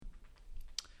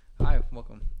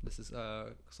welcome. This is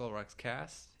Soul Rock's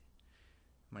Cast.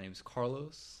 My name is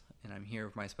Carlos, and I'm here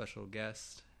with my special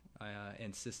guest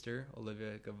and sister,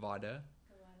 Olivia Guevara.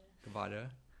 Guevara.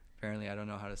 Apparently, I don't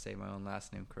know how to say my own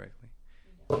last name correctly.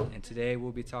 And today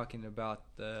we'll be talking about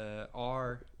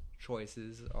our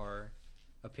choices, our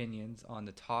opinions on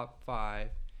the top 5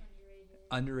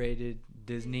 underrated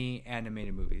Disney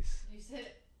animated movies. You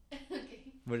said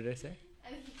okay. What did I say? I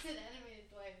think you said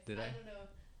animated twice. Did I?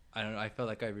 I don't know. I felt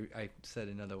like I said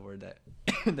another word that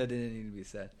that didn't need to be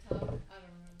said. I don't remember.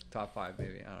 Top 5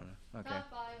 maybe. I don't know. Okay. Top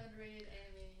 5 underrated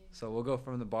animated. So we'll go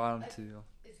from the bottom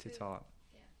to top.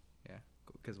 Yeah.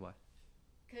 Because what?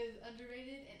 Because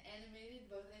underrated and animated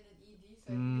both end in ED,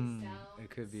 so it sound it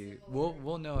could be. similar.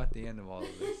 We'll know at the end of all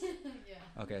of this.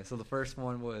 Yeah. Okay, so the first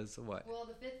one was what? Well,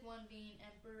 the 5th one being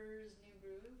Emperor's New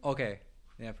Groove. Okay,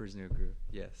 The Emperor's New Groove.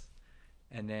 Yes.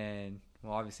 And then,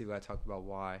 well, obviously we got to talk about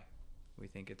why we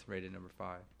think it's rated number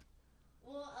 5.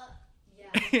 Well, yeah.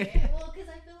 Okay. Well, because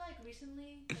I feel like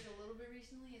recently, like a little bit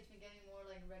recently, it's been getting more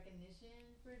like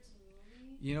recognition for its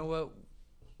movie. You know what?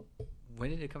 When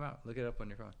did it come out? Look it up on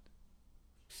your phone.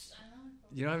 I don't know.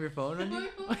 You don't have your phone on you?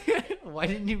 Why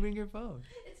didn't you bring your phone?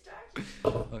 It's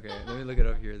dark. Okay, let me look it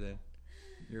up here then.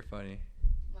 You're funny.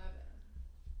 My bad.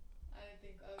 I didn't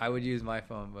think. I would use my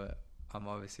phone, but I'm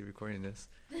obviously recording this.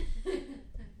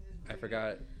 I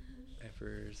forgot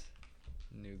Emperor's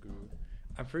New Groove.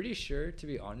 I'm pretty sure, to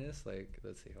be honest, like,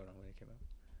 let's see, hold on, when it came out.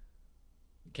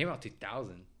 It came out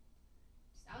 2000.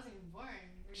 I wasn't even born.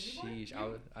 Were you Sheesh,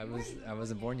 born? I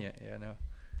wasn't born yet. Yeah, no.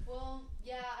 Well,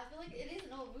 yeah, I feel like it is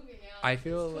an old movie now. I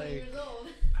feel it's 20 like years old.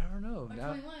 I don't know. Or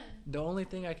Now, 21. the only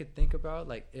thing I could think about,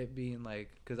 like, it being like,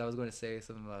 because I was going to say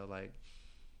something about like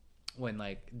when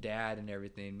like dad and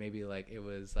everything, maybe like it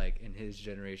was like in his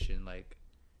generation, like,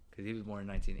 because he was born in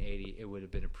 1980, it would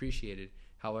have been appreciated.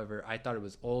 However, I thought it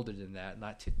was older than that,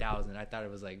 not 2000. I thought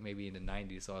it was like maybe in the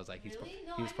 90s. So I was like, Really?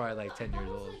 he was probably like 10 years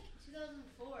old. Like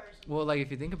 2004 or something. Well, like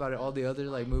if you think about it, all the other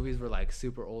like movies were like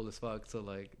super old as fuck. So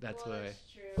like that's well, why that's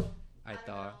true. I don't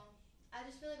thought. know. I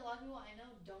just feel like a lot of people I know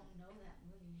don't know that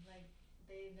movie. Like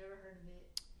they've never heard of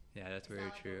it. Yeah, that's It's very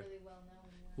not, like, true. Really well known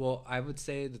anymore. Well, I would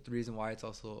say that the reason why it's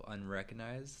also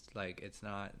unrecognized, like it's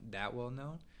not that well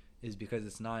known, is because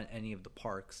it's not in any of the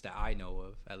parks that I know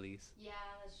of, at least. Yeah,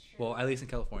 that's true. Well, at least in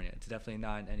California. It's definitely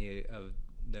not in any of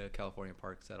the California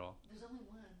parks at all. There's only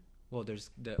one.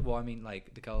 Well, I mean,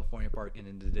 like the California park and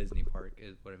then the Disney park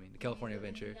is what I mean. The California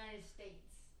Adventure. In the United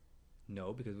States.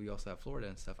 No, because we also have Florida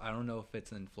and stuff. I don't know if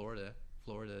it's in Florida.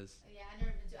 Florida's. Yeah, I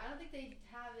never been to. I don't think they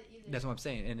have it either. That's what I'm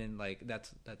saying. And then like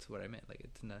that's what I meant. Like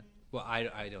it's not. Well, I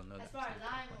don't know. As that far as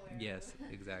I'm aware. Yes,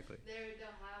 exactly. They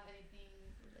don't have anything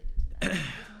related to that. It's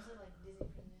mostly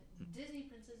like Disney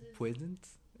princesses.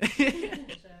 Poisons.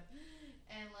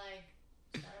 And like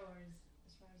Star Wars,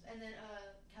 as far as, and then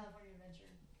California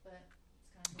Adventure, but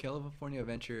it's kind of California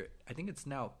Adventure. I think it's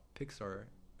now Pixar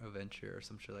Adventure or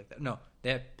some shit like that. No,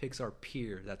 they have Pixar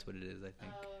Pier. That's what it is. I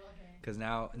think. Oh, okay. Because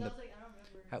now, I was like, I don't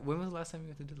remember. when was the last time you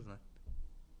went to Disneyland?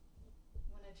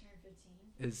 When I turned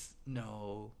 15.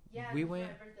 No. Yeah, we it was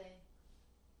went my birthday.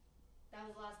 That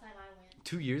was the last time I went.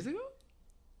 2 years ago.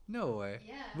 No way.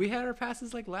 Yeah. We had our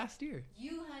passes like last year.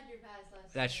 You had your pass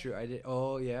last That's year. true. I did.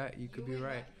 Oh yeah, you could be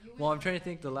right. Well, I'm trying to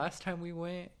think. The last time we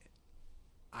went,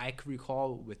 I could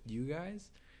recall with you guys,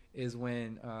 is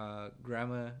when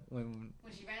Grandma when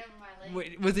she ran over my leg.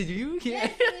 Wait, was it you? Yeah.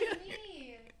 Yes, it was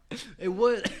me. It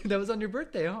was. That was on your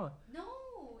birthday, huh? No,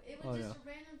 it was just no. a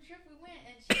random trip we went,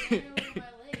 and she ran over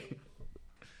my leg.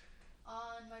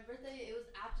 On my birthday, it was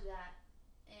after that,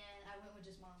 and I went with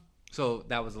just mom. So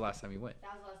that was the last time you went.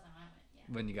 That was the last time I went.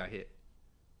 Yeah. When you got hit.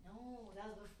 No, that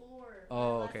was before.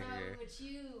 Oh, last okay. time I Okay. went with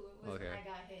you was when I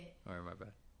got hit. Alright, my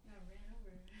bad. I ran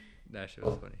over. That shit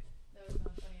was funny. That was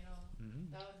not funny at all.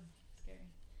 Mm-hmm. That was scary.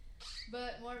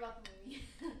 But more about the movie.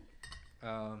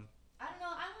 I don't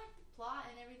know. I liked the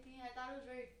plot and everything. I thought it was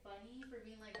very funny for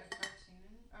being like a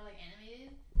cartoon or like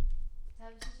animated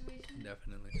type of situation.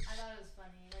 Definitely. I thought it was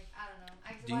funny. Like, I don't know.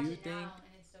 I can Do watch you it think? now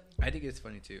and it's still be funny. I think it's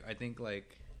funny too. I think like,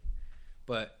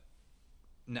 but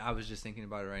no, I was just thinking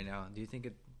about it right now. Do you think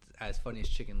it's as funny as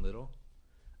Chicken Little?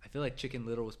 I feel like Chicken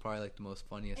Little was probably like the most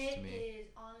funniest to me. It is,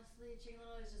 honestly. Chicken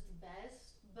Little is just the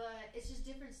best, but it's just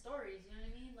different stories. You know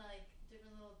what I mean? Like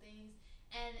different little things.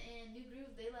 And in New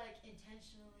Groove, they like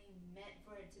intentionally meant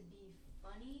for it to be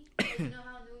funny. Like, you know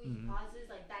how the movie pauses?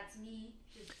 Like that's me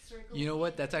just circling. You know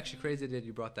what? That's actually crazy that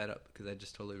you brought that up because I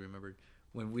just totally remembered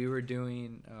when we were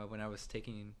doing when I was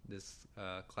taking this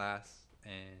class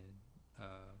and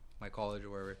my college or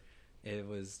wherever. It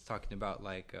was talking about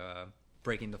like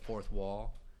breaking the fourth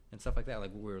wall and stuff like that.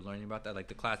 Like we were learning about that. Like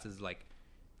the classes like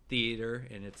theater,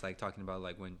 and it's like talking about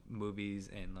like when movies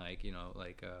and like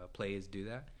plays do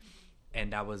that,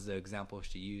 and that was the example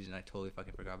she used, and I totally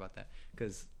fucking forgot about that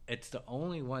because it's the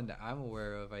only one that I'm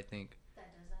aware of. I think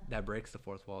That does that. that breaks the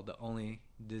fourth wall. The only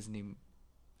Disney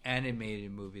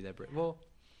animated movie that breaks. Well,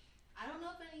 I don't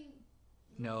know if any.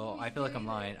 no, movies I feel like do I'm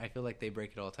either. lying. I feel like they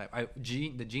break it all the time.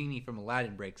 The genie from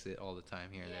Aladdin breaks it all the time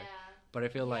here and Yeah. there. But I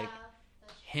feel like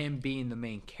that's true. him being the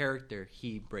main character,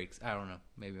 he breaks. I don't know.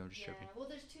 Maybe I'm just Yeah. tripping. Well,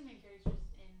 there's two main characters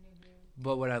in New Groove.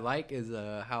 But what I like is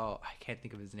how I can't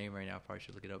think of his name right now. I probably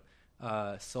should look it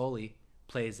up. Sully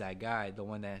plays that guy, the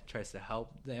one that tries to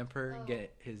help the emperor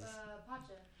get his.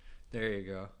 Pacha. There you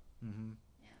go. Mm-hmm.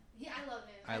 Yeah,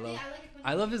 I love him.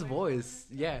 I love his when voice.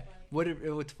 he's Yeah. like-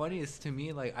 What's funny is to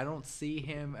me, like, I don't see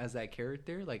him as that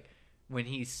character. Like when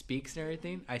he speaks and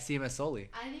everything, I see him as Sully.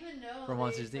 I didn't even know From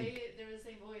Monsters, they Inc. They were the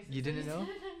same voice. You didn't know?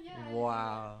 Yeah. I didn't know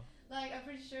Wow. that. Like I'm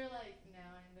pretty sure. Like now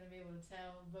I'm gonna be able to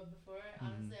tell, but before,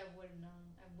 honestly, I wouldn't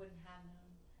known. I wouldn't have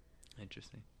known.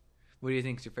 Interesting. What do you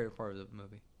think is your favorite part of the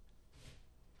movie?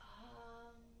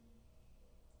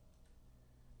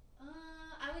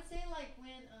 I would say like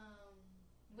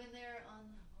when they're on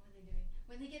what were they doing?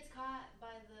 When he gets caught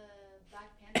by the Black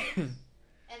Panthers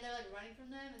and they're like running from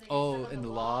them and they get stuck on in the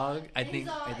log. log. I think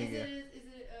yeah. Is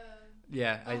it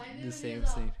Yeah, behind him the and same he's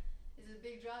all, scene. Is it a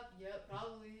big drop? Yep,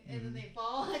 probably. And then they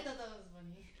fall. I thought that was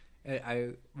funny. I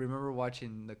remember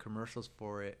watching the commercials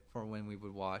for it for when we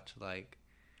would watch like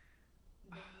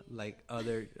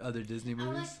other Disney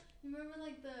movies. Remember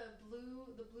like the blue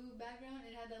background?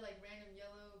 It had that like random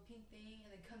yellow pink thing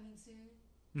and then coming soon.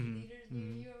 Theaters near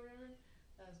you or whatever.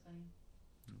 That was funny.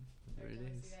 There Every it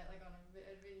time I is. see that, like on a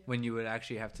video. When you would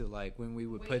actually have to like when we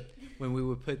would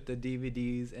Wait. put the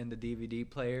DVDs in the DVD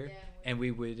player, and we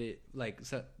would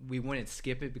we wouldn't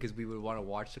skip it because we would want to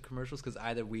watch the commercials because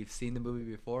either we've seen the movie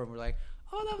before and we're like,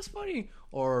 oh, that was funny,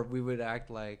 or we would act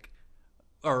like,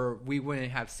 or we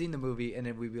wouldn't have seen the movie and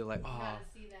then we'd be like, oh,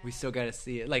 we still got to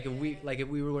see it. Like if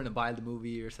we were going to buy the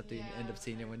movie or something and end up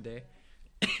seeing it one day,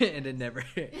 and it never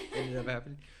ended up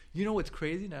happening. You know what's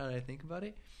crazy now that I think about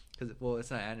it? Because it's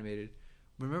not animated.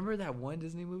 Remember that one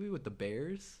Disney movie with the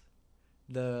bears?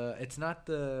 It's not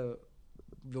the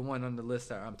one on the list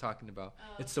that I'm talking about.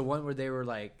 It's the one where they were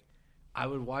like, I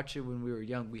would watch it when we were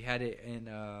young. We had it in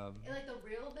like the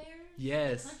real bears.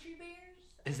 Yes. The country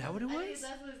bears. Is that what it was? I think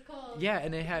that's what it's called. Yeah,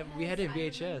 and we had it in Yes, I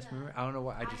VHS. remember Remember? I don't know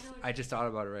why. I just thought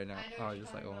about it right now. I was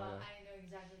just like, oh my god. I know exactly what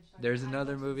you're talking There's about.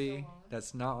 another I watched it movie so long.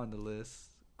 that's not on the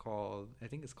list called. I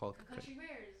think it's called. Country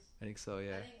Bears. I think so.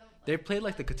 Yeah. I think, They played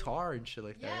like the guitar and shit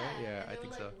like that, right? Yeah, and I they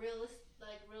think were, so. Realist.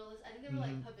 I think they were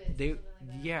like puppets. They or something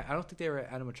like that. yeah, I don't think they were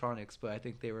animatronics, but I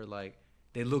think they were like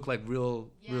they look like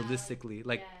realistically,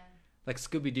 like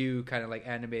Scooby Doo kind of like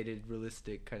animated,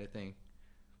 realistic kind of thing.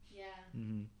 Yeah.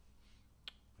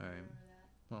 All right.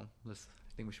 Well, I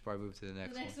think we should probably move to the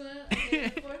next one. one. Okay,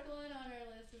 the fourth one on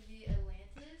our list would be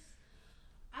Atlantis.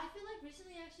 I feel like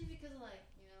recently, actually, because of like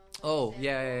Oh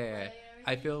yeah.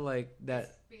 I feel like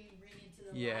that. Bringing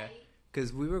to the Yeah, light.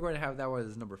 because we were going to have that one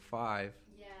as number 5.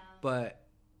 Yeah. But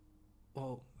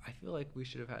I feel like we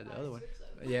should have had the other one.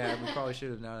 Yeah, we probably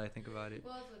should have now that I think about it.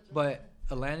 But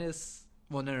Atlantis.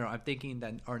 Well, no. I'm thinking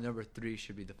that our number 3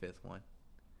 should be the 5th one.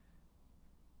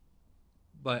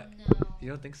 But no. you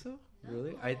don't think so? No.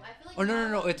 Really? I feel like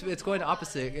No. It's going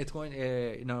opposite. It's going.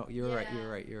 No, you're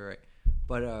right.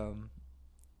 But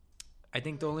I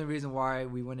think the only reason why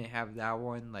we wouldn't have that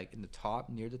one like in the top,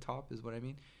 near the top, is what I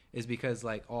mean, is because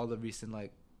like all the recent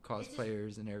like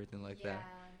cosplayers and everything like that.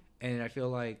 And I feel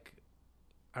like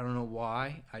I don't know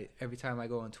why every time I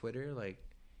go on Twitter, like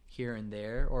here and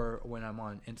there, or when I'm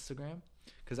on Instagram,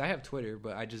 because I have Twitter,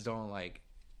 but I just don't like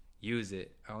use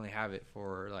it. I only have it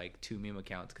for like 2 meme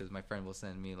accounts because my friend will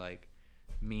send me like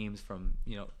memes from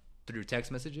through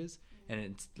text messages, and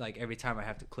it's like every time I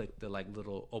have to click the like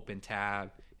little open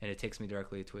tab and it takes me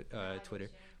directly to Twitter.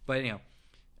 But anyhow,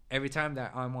 every time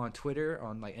that I'm on Twitter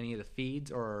on like any of the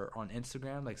feeds or on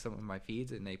Instagram, like some of my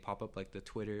feeds, and they pop up like the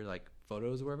Twitter like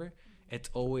photos or whatever,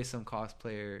 it's always some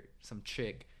cosplayer, some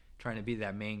chick trying to be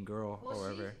that main girl or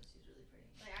whatever. She's really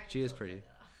pretty. Like, She is pretty,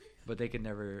 but they can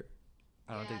never.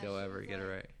 I don't think they'll ever get it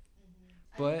right.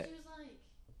 But she was like,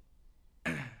 I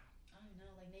don't know,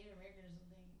 like Native American or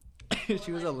something.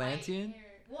 She was Atlantean.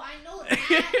 Well, I know that, but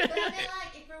I mean,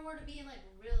 like, if it were to be like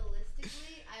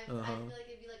realistically, I feel like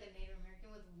it'd be like a Native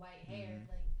American with white hair,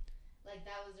 like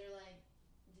that was their like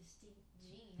distinct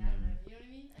gene. I don't know, you know what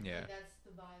I mean? I feel like that's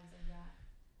the vibes I got.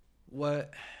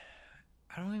 What?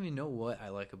 I don't even know what I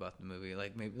like about the movie.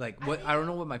 Like maybe like what I don't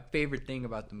know what my favorite thing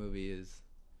about the movie is.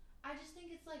 I just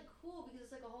think it's like cool because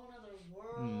it's like a whole nother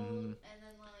world, and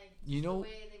then like the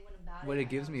way they went about what it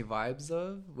gives me vibes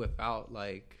of without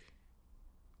like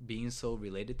being so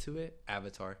related to it,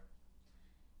 Avatar.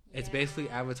 Yeah. It's basically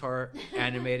Avatar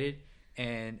animated,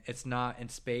 and it's not in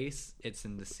space, it's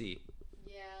in the sea.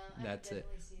 Yeah, that's it.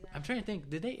 See that. I'm trying to think,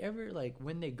 did they ever, like,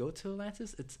 when they go to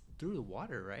Atlantis, it's through the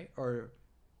water, right? Or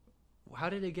how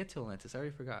did they get to Atlantis? I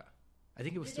already forgot. I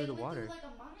think it was through the water. Through, like,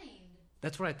 a mine.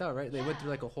 That's what I thought, right? They went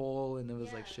through like a hole, and it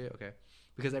was like shit. Okay,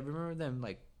 because I remember them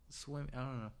like swim. I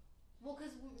don't know. Well,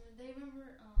 because they remember.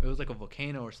 It was like a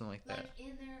volcano or something like that. Like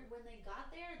in there, when they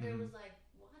got there, there was like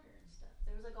water and stuff.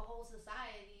 There was like a whole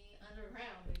society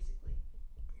underground, basically.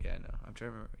 Yeah, no, I'm trying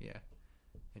to remember. Yeah,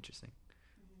 interesting.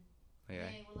 Yeah.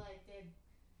 They were like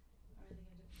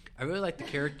I really like the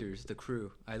characters, the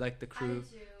crew. I like the crew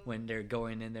when they're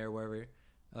going in there, wherever.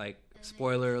 Like, and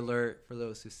spoiler alert for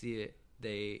those who see it,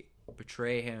 they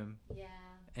betray him. Yeah.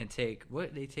 And take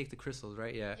they take the crystals,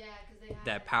 right? Yeah. Yeah, because they have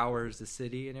that powers the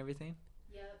city and everything.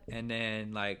 Yep. And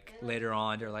then like later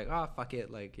on, they're like, "Oh, fuck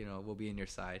it, like, you know, we'll be in your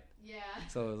side." Yeah.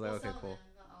 So it was like, okay, cool. Them,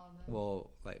 not all of them.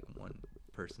 Well, like one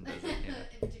person does it. Yeah.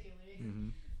 In particular,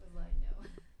 was like no.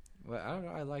 Well, I don't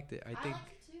know. I liked it. I think.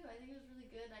 liked it too. I think it was really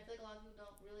good. And I feel like a lot of people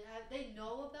don't really have. They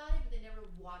know about it, but they never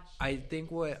watched it. I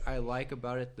think what I like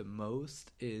about it the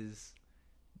most is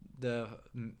the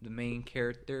main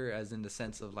character, as in the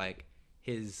sense of like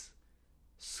his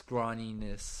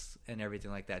scrawniness and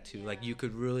everything like that too. Yeah. Like you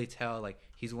could really tell like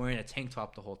he's wearing a tank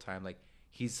top the whole time. Like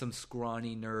he's some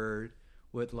scrawny nerd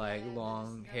with like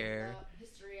long hair.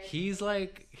 He's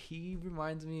like, he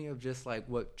reminds me of just like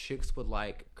what chicks would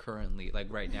like currently,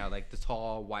 like right now, like the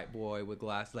tall white boy with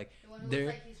glasses. Like they're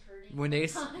like when they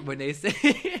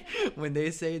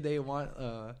say they want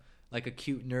like a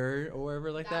cute nerd or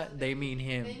whatever like that, they mean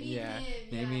him.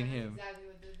 They mean him. Exactly.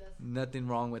 Nothing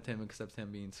wrong with him except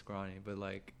him being scrawny, but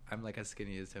like I'm like as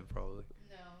skinny as him probably.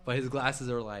 No. But his glasses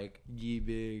are like yee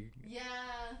big. Yeah.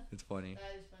 It's funny.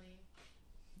 That is funny.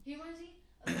 He reminds me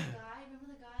of the guy. Remember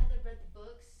the guy that read the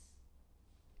books?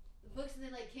 The books and they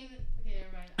like came. Okay,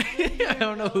 never mind. I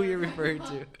don't know who you're referring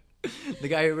to. The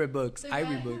guy who read books. I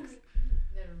read books.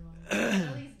 Never mind.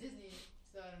 At least Disney,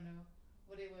 so I don't know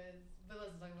what it was. But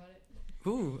let's talk about it.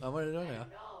 Who? I want to know now. I don't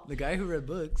know. The guy who read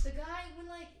books. The guy when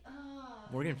like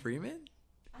Morgan Freeman?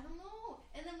 I don't know.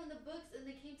 And then when the books and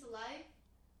they came to life,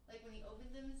 like when he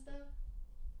opened them and stuff.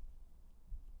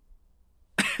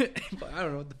 I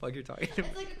don't know what the fuck you're talking about.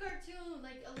 It's like a cartoon,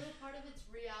 like a little part of it's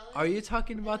reality. Are you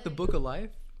talking about the Book of Life?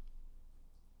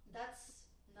 That's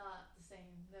not the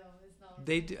same. No, it's not.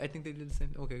 They do. I think they did the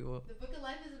same. Okay, well. The Book of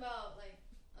Life is about like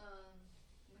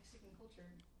Mexican culture.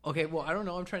 Okay, well I don't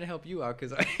know. I'm trying to help you out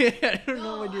because I don't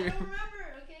know what you're. I don't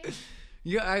remember. Okay.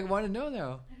 Yeah, I want to know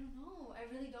now. I don't know. I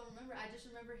really don't remember. I just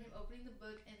remember him opening the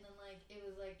book and then like it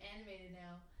was like animated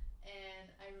now, and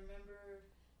I remember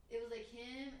it was like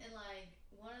him and like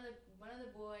one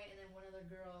other boy and then one other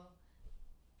girl.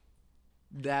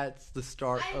 That's the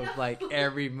start of like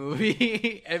every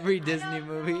movie, every Disney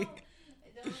movie.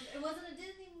 It wasn't a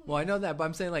Disney movie. Well, I know that, but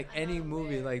I'm saying like any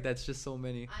movie, like that's just so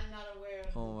many. I'm not aware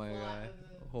of oh my god,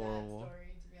 horrible. That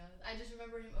story, to be honest. I just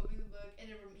remember him opening the book and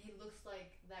he looks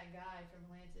like that guy from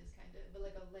Atlantis, kind of,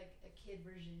 but like a kid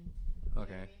version.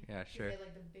 Okay, I mean? Yeah, sure. Had,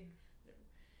 like, the big.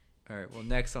 All right, well,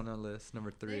 next on the list,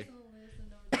 number 3. Next on the list,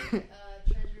 number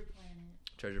 3, Treasure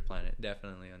Planet. Treasure Planet,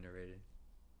 definitely underrated.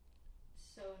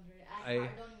 So underrated. I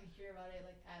don't even hear about it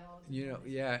like at all. You know,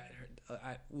 yeah.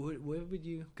 What would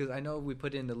you? Because I know we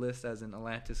put in the list as in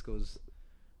Atlantis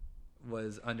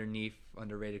was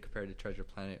underrated compared to Treasure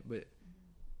Planet, but.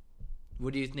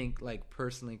 What do you think, like,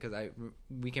 personally, because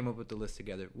we came up with the list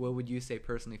together, what would you say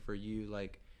personally for you,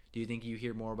 like, do you think you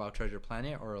hear more about Treasure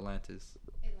Planet or Atlantis?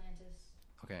 Atlantis.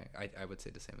 Okay, I would say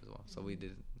the same as well. So we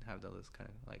did have the list kind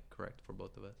of, like, correct for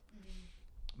both of us.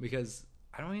 Because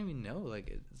I don't even know, like,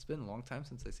 it's been a long time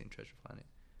since I've seen Treasure Planet.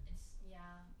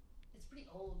 It's pretty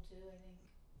old, too, I think.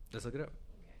 Let's look it up.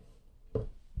 Okay.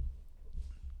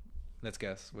 Let's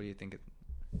guess. What do you think?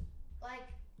 Like,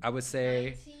 I would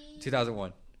say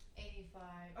 2001.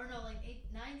 Or no, like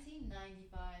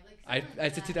 1995. Like I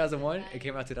said 2001. It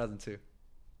came out 2002.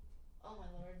 Oh my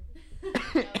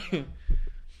lord.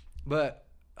 But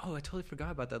I totally forgot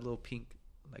about that little pink,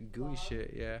 like gooey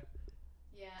shit. Yeah.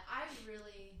 Yeah, I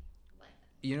really like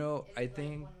that. You know, it's I like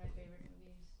think. One of my favorite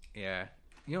movies. Yeah.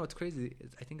 You know what's crazy?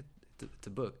 I think it's a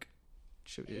book.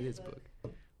 It is a book.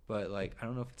 But like, I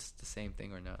don't know if it's the same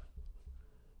thing or not.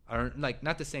 I don't like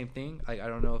not the same thing. Like I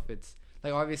don't know if it's.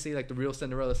 Like, obviously, like, the real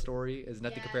Cinderella story is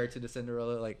nothing compared to the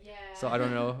Cinderella, like, so I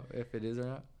don't know if it is or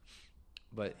not.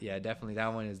 But, yeah, definitely,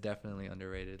 that one is definitely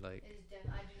underrated, like. It is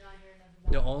I do not hear enough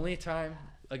about the only time,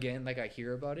 again, like, I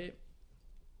hear about it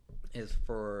is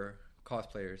for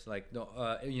cosplayers. Like,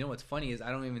 no, you know what's funny is I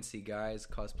don't even see guys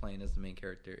cosplaying as the main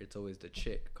character. It's always the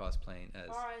chick cosplaying as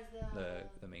Or as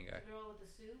the main guy. the girl with the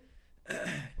suit.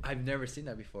 I've never seen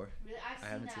that before. Really, I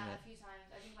haven't seen seen that that. a few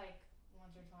times. I think like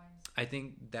once or twice. I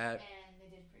think that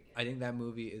And they did pretty good. I think that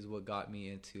movie is what got me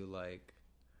into like,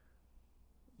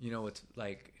 you know, what's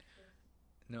like,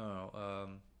 no,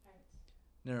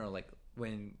 no, like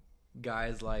when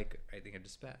guys like, I think I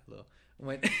just spat a little.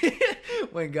 When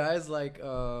when guys like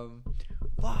fuck,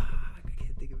 I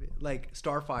can't think of it, like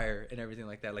Starfire and everything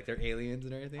like that, like they're aliens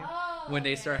and everything. Oh, when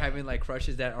they start having like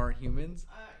crushes that aren't humans,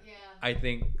 yeah. I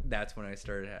think that's when I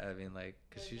started having like,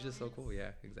 because Those she's just so moments. cool. Yeah,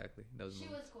 exactly. Those She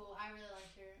moments. was cool. I really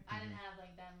liked her. I didn't have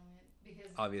like that moment because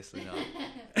Obviously not.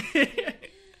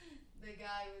 the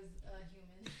guy was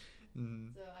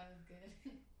human, so I was good.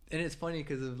 And it's funny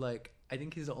because of like, I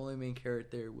think he's the only main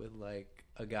character with like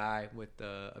a guy with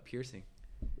a piercing.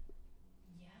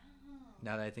 Yeah.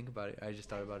 Now that I think about it, I just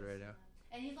thought about it right now.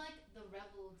 And he's like the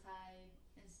rebel type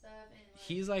and stuff, and like,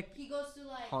 He's like he goes through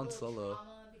like Han little Solo.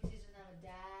 trauma because he doesn't have a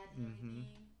dad and everything.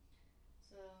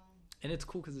 So and it's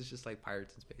cool because it's just like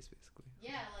pirates in space, basically.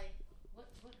 yeah, like who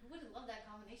would love that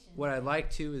combination? What I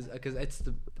like too is because it's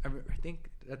the I think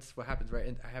that's what happens, right?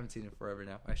 And I haven't seen it forever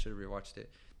now. I should have rewatched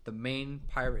it. The main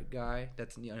pirate guy,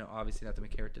 that's, you know, obviously not the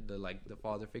main character, the like the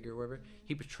father figure or whatever.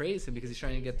 He betrays him because he's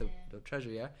trying to get the treasure,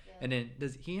 yeah. And then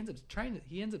he ends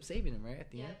up saving him, right, at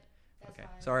the end. That's Okay,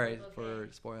 fine. sorry That's for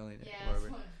okay. spoiling it. Yeah, or whatever.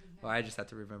 that's Well, I just have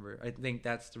to remember. I think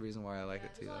that's the reason why I like it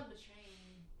too. There's a lot Though. of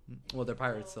betraying. Well, they're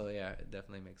pirates, so yeah, it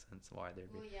definitely makes sense why they're.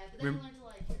 Well, yeah, but then you learn to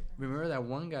like care for him. Remember that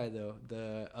one guy though,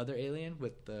 the other alien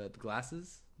with the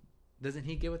glasses? Doesn't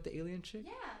he get with the alien chick?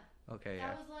 Yeah. Okay, yeah.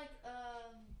 That was like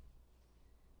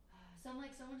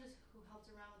someone just who helped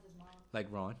around with his mom. Like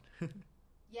Ron.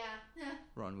 Yeah.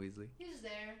 Ron Weasley. He was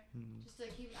there just to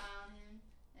keep an eye on him.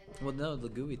 And then, Well, no, the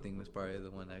gooey thing was probably the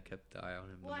one that kept the eye on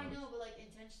him. Well, I the most. know, but like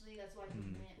intentionally, that's why he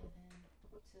went with him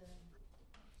to.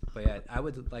 But yeah, I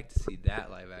would like to see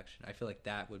that live action. I feel like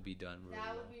that would be done really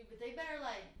That well. would be, but they better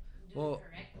like do Well, it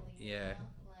correctly. yeah. You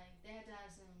know? Like they had to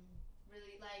have some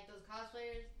really like those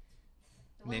cosplayers.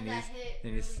 The They ones need, that hit they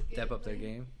really need to step up their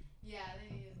good. game. Yeah, they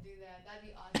need to do that. That'd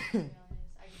be awesome. To be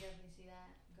honest, I could definitely see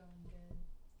that going good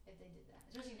if they did that.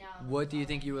 Especially now. What do you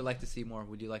think you would like to see more?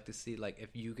 Would you like to see, like, if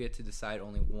you get to decide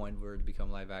only one word to become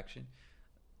live action,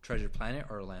 Treasure Planet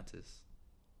or Atlantis?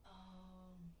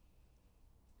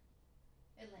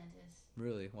 Atlantis.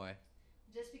 Really? Why?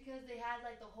 Just because they had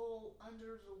like the whole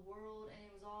under the world and it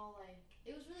was all like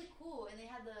it was really cool and they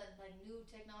had the like new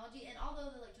technology and although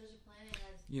the like Treasure Planet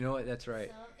has You know what? That's right.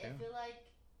 some, Yeah. I feel like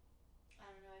I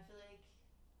don't know. I feel like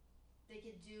they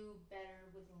could do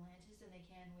better with Atlantis than they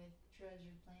can with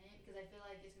Treasure Planet because I feel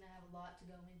like it's gonna have a lot to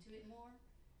go into it more.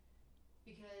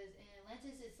 Because in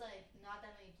Atlantis it's like not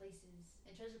that many places.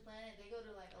 In Treasure Planet they go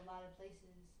to like a lot of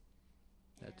places.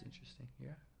 That's And interesting.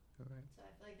 Yeah. All right. So I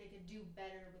feel like they could do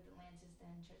better with Atlantis than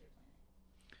Treasure Planet.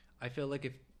 I feel like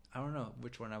if I don't know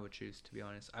which one I would choose, to be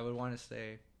honest. I would want to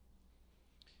say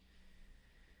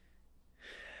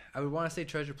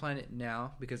Treasure Planet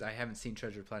now because I haven't seen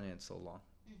Treasure Planet in so long.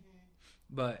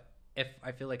 But if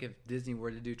I feel like if Disney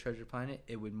were to do Treasure Planet,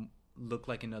 it would look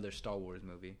like another Star Wars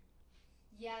movie.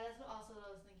 Yeah, that's what I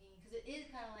was thinking because it is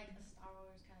kind of like a Star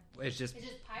Wars kind of. It's just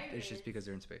pirates. It's just because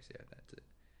they're in space. Yeah, that's it.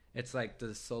 It's like the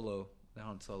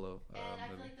Han Solo And I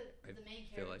feel movie. like the main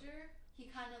feel character, like. he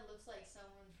kind of looks like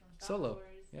someone from Star Solo.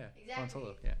 Wars. Yeah, Exactly. Han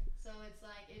Solo. Yeah. So it's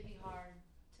like it'd be hard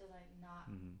to like not.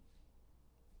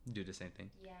 Do the same thing.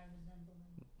 Yeah, resemble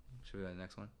him. Should we go to the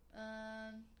next one?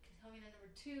 Coming at number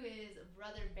 2 is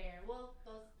Brother Bear. Well,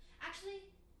 both actually.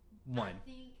 One. I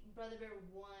think Brother Bear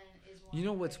 1 is one. You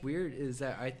know what's that weird is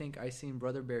that I think I seen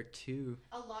Brother Bear 2.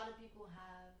 a lot of people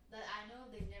have that I know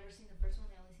they've never seen the first one.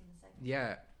 They only seen the second.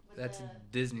 Yeah, With that's the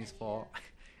Disney's idea. fault.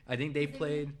 I think they They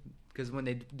played because when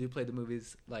they do play the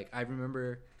movies, like I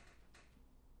remember.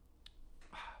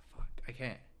 Fuck, I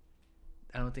can't.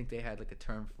 I don't think they had like a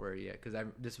term for it yet because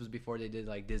this was before they did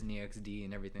like Disney XD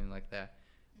and everything like that.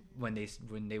 When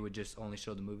they would just only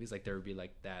show the movies, like there would be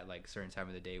like that like certain time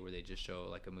of the day where they just show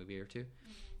like a movie or two.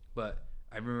 But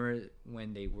I remember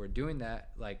when they were doing that,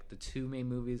 like the two main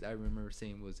movies I remember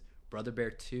seeing was Brother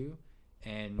Bear 2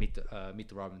 and Meet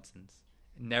the Robinsons.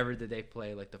 Never did they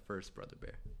play like the first Brother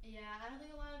Bear. Yeah, I don't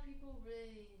think a lot of people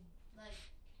really like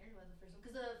cared about the first one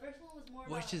because the first one was more.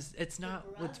 Which about is it's the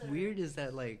not. What's brother. weird is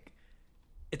that like,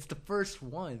 it's the first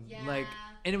one. Yeah. Like,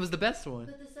 and it was the best one.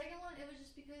 But the second one, it was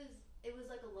just because it was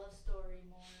like a love story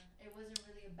more. It wasn't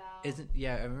really about. I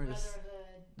remember this. Brotherhood.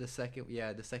 The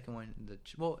second one.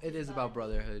 It is It's about about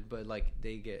brotherhood, but like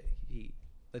the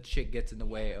chick gets in the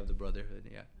way of the brotherhood.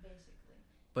 Yeah. Basically,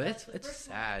 But the it's first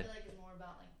sad. one I feel like is more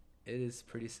about like. It is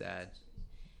pretty sad.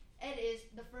 It is.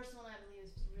 The first one I believe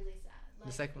is really sad. Like,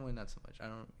 The second one, not so much.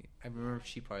 I remember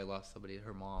she probably lost somebody.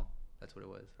 Her mom. That's what it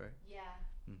was, right? Yeah.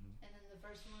 Mm-hmm. And then the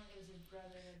first one, it was his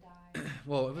brother that died.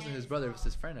 Well, it wasn't his brother. It was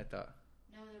his friend. I thought.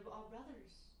 No, they were all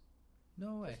brothers.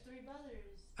 No way. There's 3 brothers.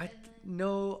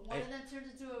 One of them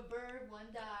turns into a bird. One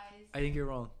dies. I think you're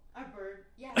wrong. A bird.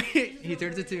 Yeah. He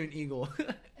turns into an eagle.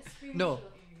 A spiritual No.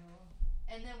 eagle.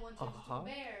 And then one turns into a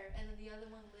bear, and then the other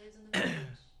one lives in the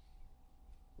village.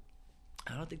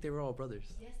 I don't think they were all brothers.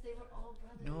 Yes, they were all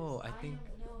brothers. No, I think.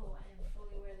 I am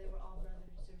fully aware they were all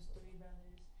brothers. There was 3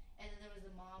 brothers, and then there was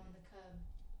the mom and the cub.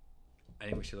 I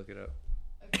think we should look it up.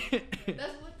 Okay,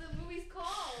 that's what the movie's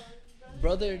called.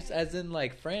 Brothers, as in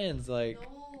like friends, like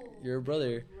no, your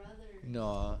brother. Brothers.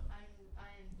 No. I'm.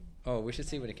 Oh, we should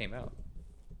see when it came out.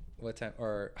 What time?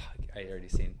 Or I already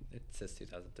seen. It says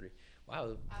 2003.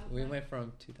 Wow, we went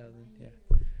from 2000. Yeah,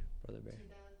 Brother Bear. 2000,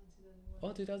 2001.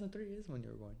 Oh, 2003 is when you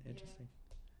were born. Interesting.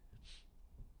 Yeah.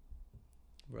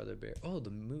 Brother Bear. Oh, the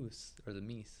moose or the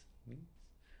meese.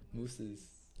 Mooses.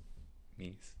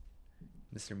 Meese.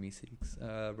 Mr.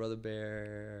 Meeseeks. Brother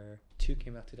Bear 2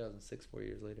 came out 2006, 4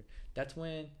 years later. That's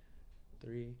when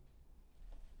 3,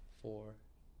 4,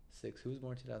 6. Who was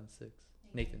born 2006?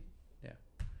 Nathan. Yeah.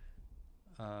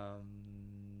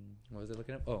 What was I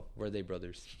looking up? Oh, were they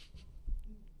brothers?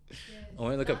 Yes. I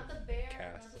want to look not up the bear,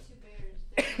 cast. Not the 2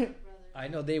 bears. They were brothers. I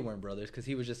know they weren't brothers because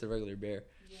he was just a regular bear.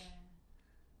 Yeah.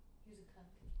 He was a cub.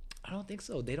 I don't think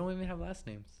so. They don't even have last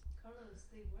names. Carlos,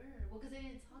 they were. Well, because they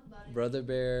didn't talk about it. Brother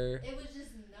Bear. It was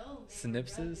just known.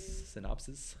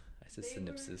 Synopsis. I said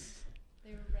synopsis.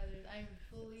 They were brothers. I'm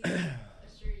fully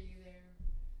assure you they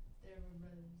were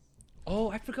brothers. Oh,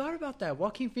 I forgot about that.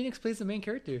 Joaquin Phoenix plays the main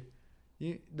character.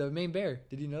 The main bear.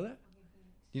 Did you know that?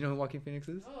 Do you know who Joaquin Phoenix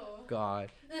is? Oh.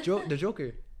 God. The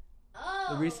Joker.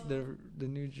 Oh. The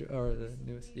new or the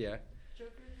newest. Yeah.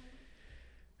 Joker.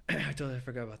 I totally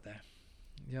forgot about that.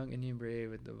 Young Indian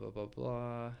brave with the blah blah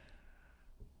blah.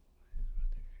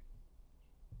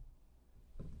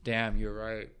 Damn, you're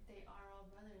right. They are all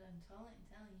brothers. I'm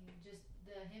telling you. Just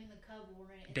him and the cub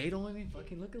weren't. They don't even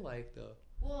fucking look alike though.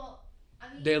 Well,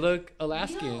 I mean. They look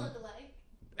Alaskan. You don't look alike.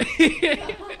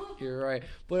 You're right,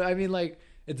 but I mean, like,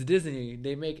 it's Disney.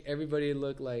 They make everybody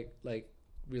look like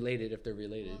related if they're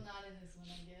related. Well, not in this one,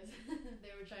 I guess. They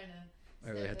were trying to.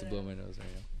 I really have to blow my nose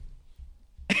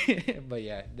right now. But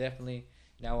yeah, definitely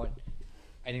that one.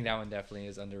 I think that one definitely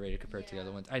is underrated compared to the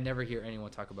other ones. I never hear anyone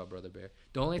talk about Brother Bear.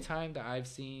 The only time that I've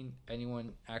seen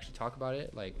anyone actually talk about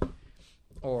it, like,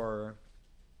 or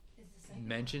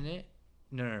mention it,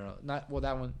 no, not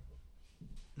that one.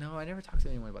 No, I never talked to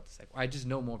anyone about the second one. I just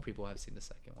know more people have seen the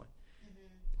second one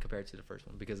compared to the first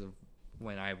one because of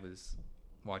when I was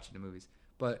watching the movies.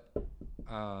 But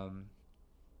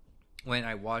when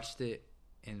I watched it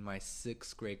in my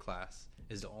 6th grade class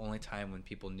is the only time when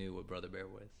people knew what Brother Bear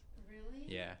was. Really?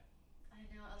 Yeah. I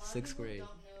know. A lot 6th of people grade.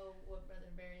 don't know what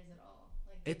Brother Bear is at all.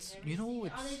 Like, It's, or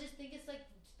they just think it's like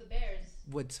the bears.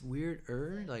 What's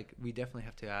weirder, like, we definitely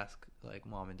have to ask, like,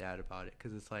 mom and dad about it.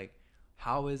 Because it's like,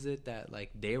 how is it that,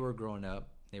 like, they were grown up,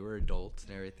 they were adults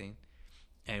and everything,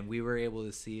 and we were able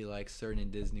to see, like, certain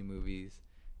Disney movies,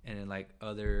 and then, like,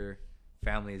 other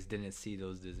families didn't see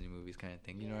those Disney movies kind of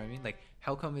thing. You know what I mean? Like,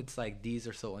 how come it's like these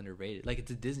are so underrated? Like,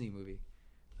 it's a Disney movie.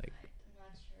 Like, I'm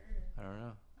not sure. I don't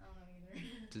know. I don't know either.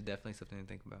 It's definitely something to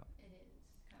think about. It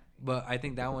is. Kind of. But I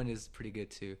think that one is pretty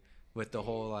good too, with the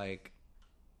whole like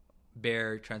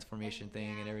bear transformation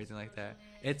thing and everything like that.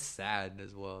 It's sad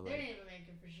as well. They Like, didn't even make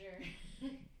it for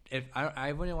sure. if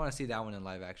I wouldn't want to see that one in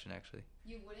live action actually.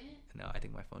 You wouldn't? No, I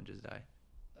think my phone just died.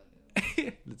 Oh,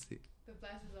 no. Let's see. The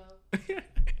flash is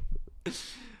off.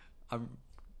 I'm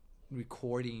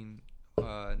recording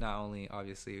not only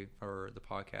obviously for the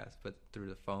podcast but through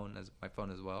the phone as my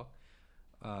phone as well.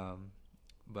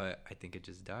 But I think it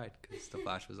just died because the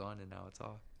flash was on and now it's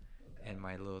off, and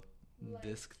my little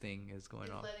disc thing is going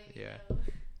off. Yeah.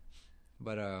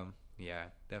 But yeah,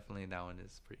 definitely that one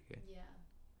is pretty good. Yeah.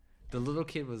 The little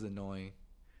kid was annoying.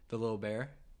 The little bear.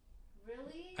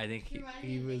 Really? I think he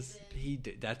was Nathan. he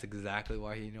did, that's exactly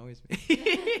why he annoys me.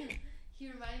 He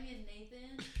reminded me of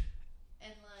Nathan,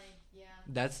 and like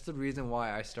That's the reason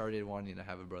why I started wanting to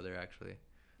have a brother actually.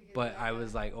 because But I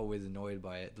was like always annoyed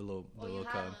by it. The little you had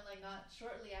cub. one like not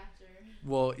shortly after.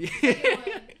 Well, At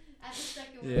the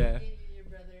second one, Yeah. he gave you your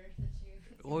brother that you.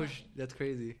 oh, that's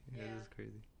crazy. Yeah. That is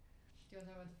crazy. Do you want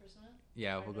to talk about the first one?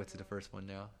 Yeah, Or we'll go number to the one? first one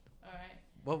now. All right.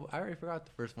 Well, I already forgot what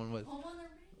the first one was. Home on the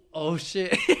Range. Oh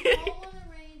shit. Home on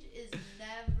the Range is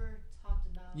never talked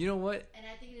about. You know what? And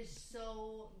I think it is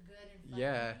so good and funny.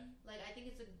 Yeah. Like I think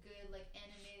it's a good like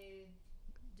animated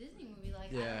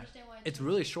I don't understand why it's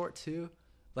really short too.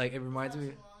 Like it reminds me.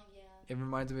 Long, yeah. It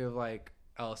reminds me of like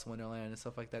Alice in Wonderland and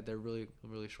stuff like that. They're really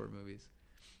really short movies.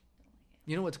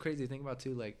 You know what's crazy to think about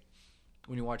too? Like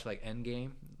when you watch like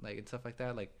Endgame, like and stuff like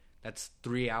that. Like that's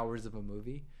 3 hours of a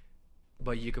movie,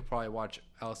 but you could probably watch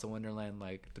Alice in Wonderland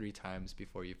like 3 times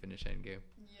before you finish Endgame.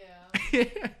 Yeah.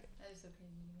 That is so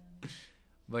crazy.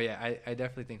 But yeah, I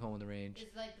definitely think Home on the Range.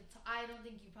 It's like I don't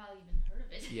think you probably even heard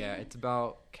of it. Yeah, it's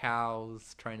about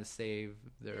cows trying to save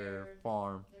their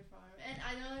farm. Their farm, and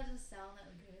I know that doesn't sound that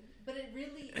good, but it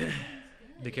really is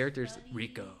good. The character's funny.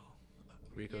 Rico.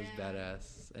 Rico's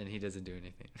badass, and he doesn't do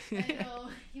anything. I know.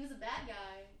 He was a bad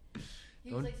guy.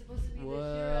 He was like supposed to be the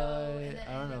hero, and then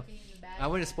I don't ended know. up being the bad I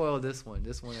wouldn't guy. spoil this one.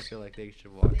 This one I feel like they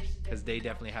should watch because they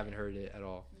definitely haven't heard it at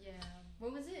all. Yeah.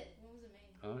 When was it? When was it made?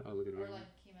 I'll look at it Or right now. like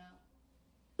came out?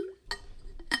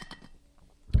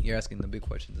 You're asking the big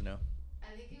questions now.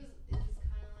 I think it was kind of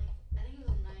like I think it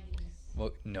was in the 90s.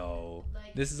 Well, no.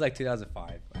 Like, This is like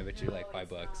 2005. I bet you no, like $5.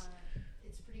 It's not.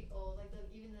 It's pretty old. Like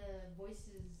even the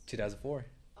voices. 2004.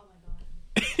 Oh my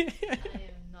god. I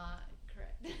am not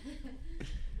correct.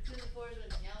 2004 is when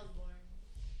I was born.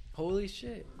 Holy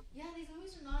shit. Yeah, these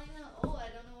movies are not even that old. I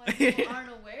don't know why people aren't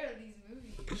aware of these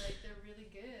movies. Like they're really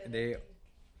good. They I think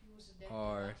people should definitely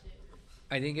are. watch it.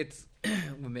 I think it's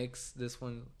what makes this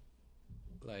one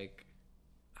like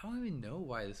I don't even know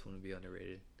why this one would be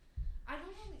underrated. I don't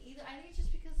know either. I think it's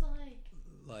just because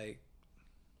Like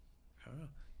I don't know.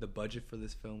 The budget for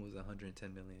this film was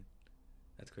 110 million.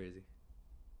 That's crazy.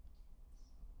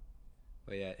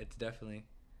 But yeah, it's definitely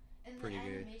and pretty the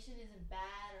good. animation isn't bad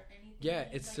or anything. Yeah,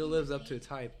 it Like, still you lives would up to think- its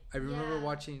hype. I remember Yeah.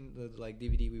 watching the like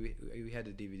DVD. We had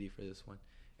the DVD for this one,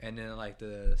 and then like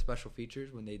the special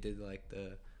features when they did like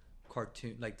the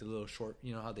cartoon, like the little short.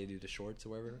 You know how they do the shorts or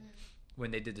whatever. Mhm. When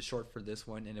they did the short for this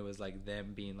one, and it was like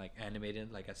them being like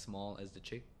animated, like as small as the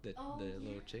Oh, little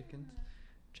yeah. chicks.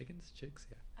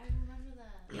 I remember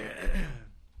that. Yeah.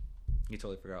 You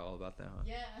totally forgot all about that, huh?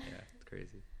 Yeah. Yeah, it's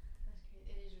crazy. That's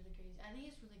crazy. It is really crazy. I think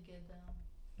it's really good though.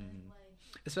 And Mhm.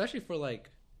 like Especially for like,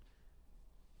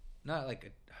 not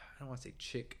like I don't want to say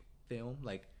chick film,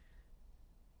 like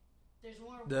there's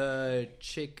more. the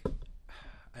chick.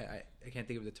 I can't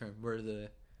think of the term where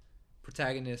the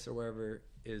protagonist or whatever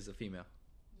is a female.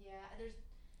 Yeah, there's.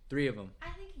 3 of them.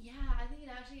 I think it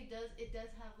actually does. It does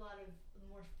have a lot of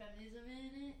more feminism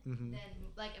in it Mhm.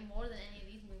 than like more than any of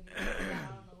these movies that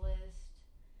are on the list.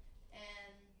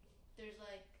 And there's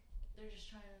like they're just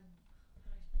trying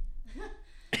to how do I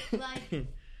explain that? Like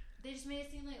they just made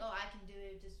it seem like I can do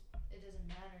it. Just it doesn't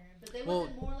matter. But they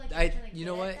wasn't more like trying to you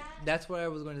know get what? at that. That's what I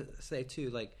was going to say too.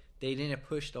 Like they didn't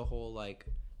push the whole like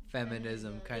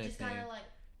feminism kind It of just thing. kinda, like,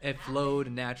 It flowed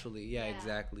happened. naturally. Yeah, Yeah.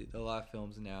 exactly. A lot of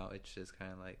films now, it's just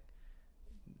kind of like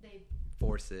They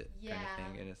force it yeah. kind of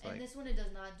thing, and it's like this one it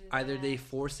does not do. either that. they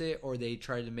force it or they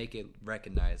try to make it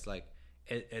recognized. Like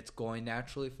it's going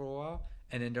naturally for a while,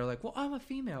 and then they're like, "Well, I'm a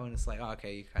female," and it's like, "Oh,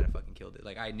 okay, you kind of fucking killed it."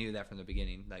 Like I knew that from the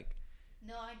beginning. Like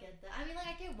No, I get that. I mean, like,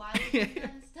 I get why they do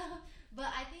that and stuff, but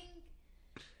I think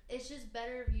it's just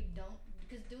better if you don't,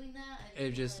 because doing that,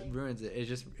 it just ruins it. It's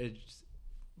just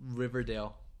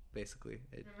Riverdale, basically.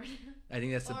 I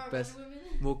think that's the or best. Wonder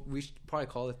Woman. Well, we should probably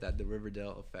call it that, the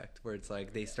Riverdale effect, where it's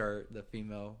like they start the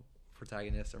female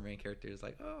protagonist or main character is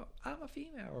like, "Oh, I'm a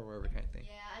female," or whatever kind of thing.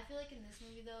 Yeah, I feel like in this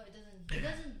movie though, it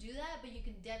doesn't do that, but you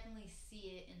can definitely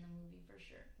see it in the movie for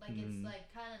sure. Like it's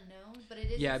like kind of known, but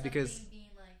it is because being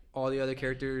like all the other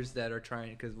characters that are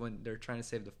trying, because when they're trying to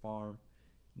save the farm,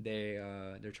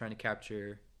 they're trying to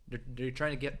capture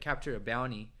capture a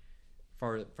bounty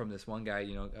from this one guy,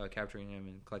 capturing him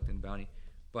and collecting the bounty,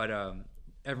 but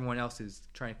everyone else who's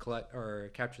trying to collect or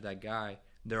capture that guy,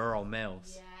 they're all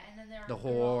males. yeah, and then there are The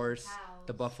they're all horse, cows.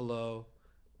 the buffalo,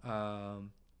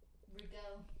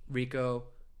 Rico.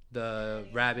 the Yeah.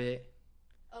 rabbit,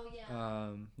 Oh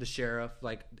yeah. the sheriff,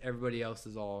 like everybody else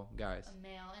is all guys. A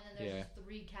male, and then there's just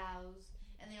 3 cows,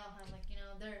 and they all have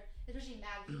like they're especially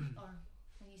Maggie, or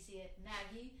when you see it,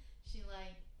 Maggie, she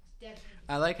like definitely.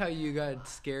 I like how you got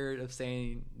scared of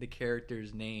saying the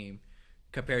character's name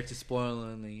compared to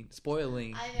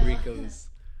spoiling I know. Rico's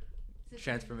It's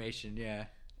transformation. Yeah.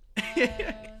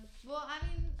 Well, I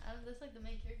mean, that's like the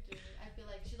main character. I feel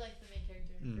like she's like the main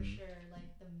character for sure,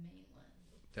 like the main one.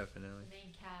 Definitely. The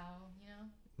main cow,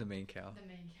 The main cow. The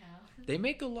main cow. They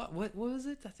make a lot. What was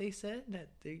it that they said that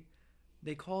they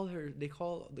call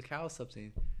the cow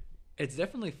something? It's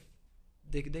definitely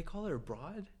they call her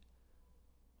broad,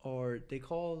 or they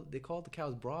call the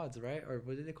cows broads, right? Or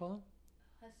what did they call them?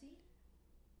 Hussy?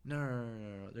 No.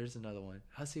 There's another one.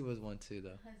 Hussy was one too,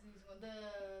 though. Hussy's one.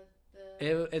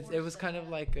 It was horse kind that of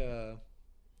got- like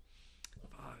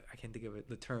I can't think of it,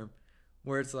 the term,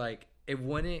 where it's like it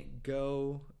wouldn't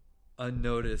go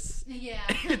unnoticed. Yeah.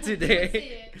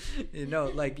 Today. You know,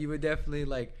 like you would definitely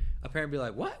like a parent be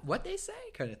like, what they say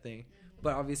kind of thing.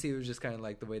 But obviously it was just kind of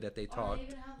like the way that they talked,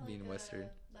 even have, like, being Western.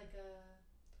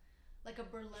 Like a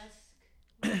burlesque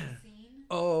scene.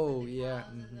 Oh, with the yeah.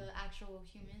 clowns and the actual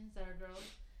humans that are girls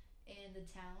in the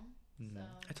town. So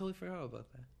I totally forgot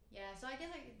about that. yeah, so I guess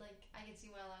I could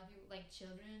see why a lot of people, like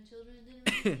children didn't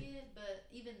really see it, but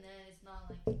even then it's not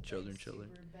like Children. super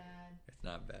bad. It's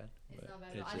not bad. It's not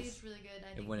bad at all. I think it's really good.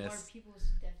 I think when more it's- people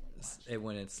should definitely watch It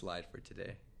wouldn't slide for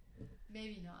today.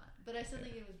 Maybe not, but I still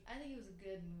think it was. I think it was a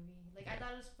good movie. Like I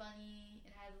thought it was funny.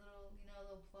 It had a little, a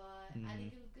little plot. I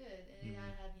think it was good, and it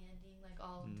had a happy ending, like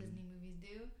all Disney movies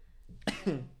do.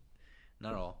 So,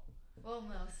 Not all. well,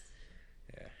 most.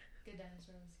 Yeah. Good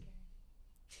Dinosaur was scary.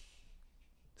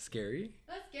 Scary?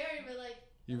 Not scary, but like.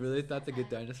 You really thought the Good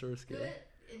Dinosaur was scary? Good.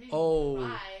 It made me Oh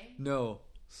cry. no,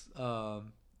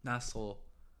 not Soul.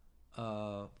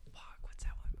 What's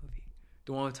that one movie?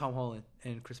 The one with Tom Holland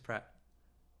and Chris Pratt.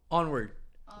 Onward.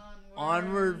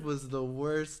 Onward was the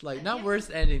worst. Like not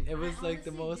worst ending. It was like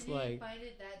the most like find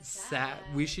it that sad.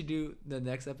 We should do the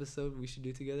next episode. We should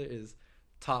do together is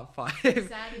top 5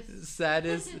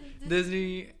 saddest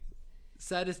Disney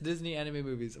anime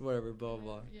movies. Whatever. Blah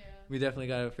blah. Yeah. We definitely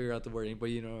gotta figure out the wording, but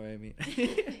you know what I mean.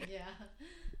 Yeah.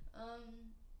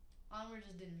 Onward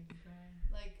just didn't make me cry.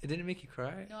 Like. It didn't make you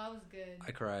cry? No, I was good.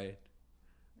 I cried.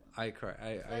 I I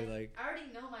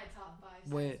already know my top 5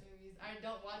 movies. I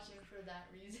don't watch them for that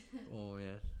reason. Oh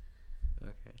yeah.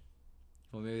 Okay.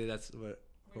 Well, maybe that's what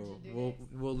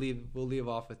we'll leave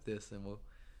off with this, and we'll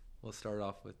start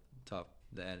off with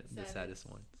the saddest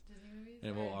ones, Disney movies,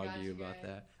 and we'll argue about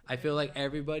that. I feel like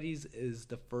everybody's is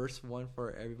the first one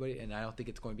for everybody, and I don't think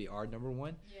it's going to be our number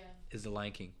one. Yeah. Is The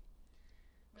Lion King.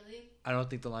 Really? I don't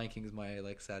think The Lion King is my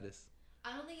like saddest.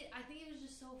 I think it was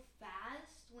just so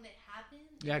fast when it happened.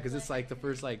 Yeah, because it's like the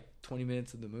first like 20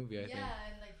 minutes of the movie. I think. Yeah,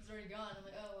 and like he's already gone. I'm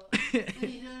like, oh, well.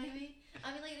 You know what I mean?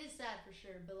 I mean, like it is sad for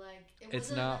sure, but like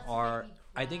it's not our.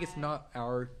 I think it's not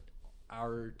our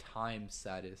time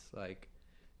saddest. Like,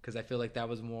 because I feel like that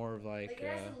was more of like. Like it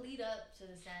has to lead up to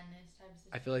the sadness type of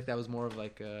situation. I feel like that was more of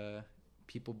like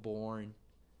people born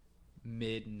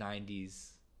mid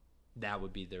 90s. That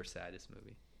would be their saddest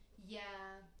movie. Yeah.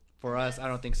 For us, I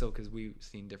don't think so because we've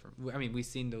seen different. I mean, we've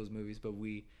seen those movies, but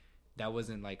that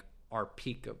wasn't like our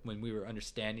peak of when we were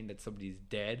understanding that somebody's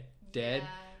dead. Yeah,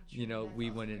 you know,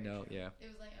 we wouldn't true. know. Yeah. It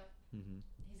was like, oh,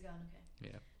 he's gone.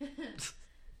 Okay. Yeah.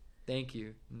 Thank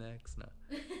you. Next, no.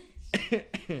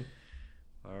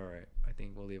 All right. I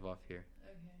think we'll leave off here.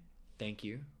 Okay. Thank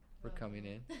you for coming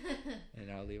in,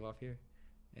 and I'll leave off here.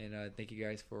 And thank you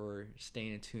guys for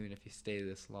staying in tune if you stay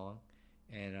this long.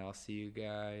 And I'll see you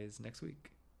guys next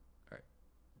week.